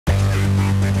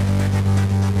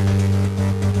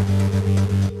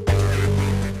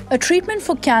A treatment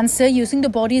for cancer using the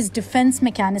body's defense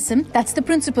mechanism, that's the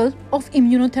principle of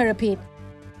immunotherapy.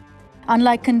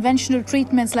 Unlike conventional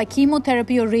treatments like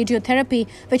chemotherapy or radiotherapy,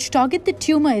 which target the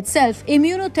tumor itself,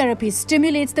 immunotherapy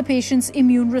stimulates the patient's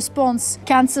immune response.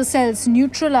 Cancer cells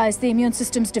neutralize the immune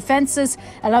system's defenses,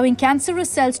 allowing cancerous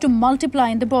cells to multiply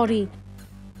in the body.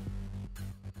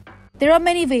 There are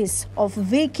many ways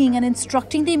of waking and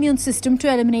instructing the immune system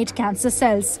to eliminate cancer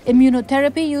cells.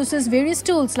 Immunotherapy uses various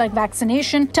tools like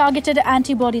vaccination, targeted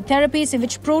antibody therapies in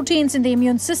which proteins in the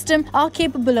immune system are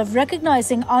capable of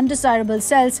recognizing undesirable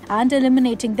cells and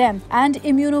eliminating them, and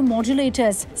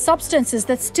immunomodulators, substances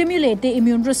that stimulate the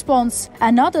immune response.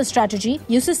 Another strategy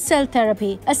uses cell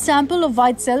therapy. A sample of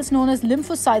white cells known as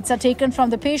lymphocytes are taken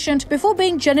from the patient before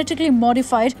being genetically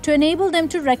modified to enable them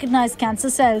to recognize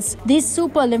cancer cells. These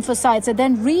super lymphocytes are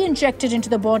then re-injected into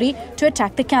the body to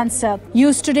attack the cancer.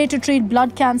 Used today to treat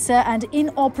blood cancer and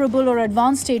inoperable or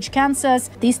advanced stage cancers,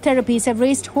 these therapies have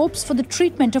raised hopes for the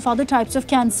treatment of other types of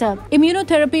cancer.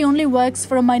 Immunotherapy only works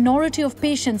for a minority of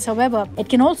patients, however. It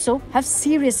can also have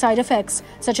serious side effects,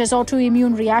 such as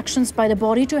autoimmune reactions by the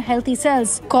body to healthy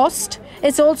cells. Cost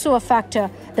is also a factor.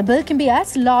 The bill can be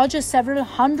as large as several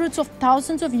hundreds of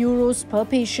thousands of euros per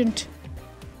patient.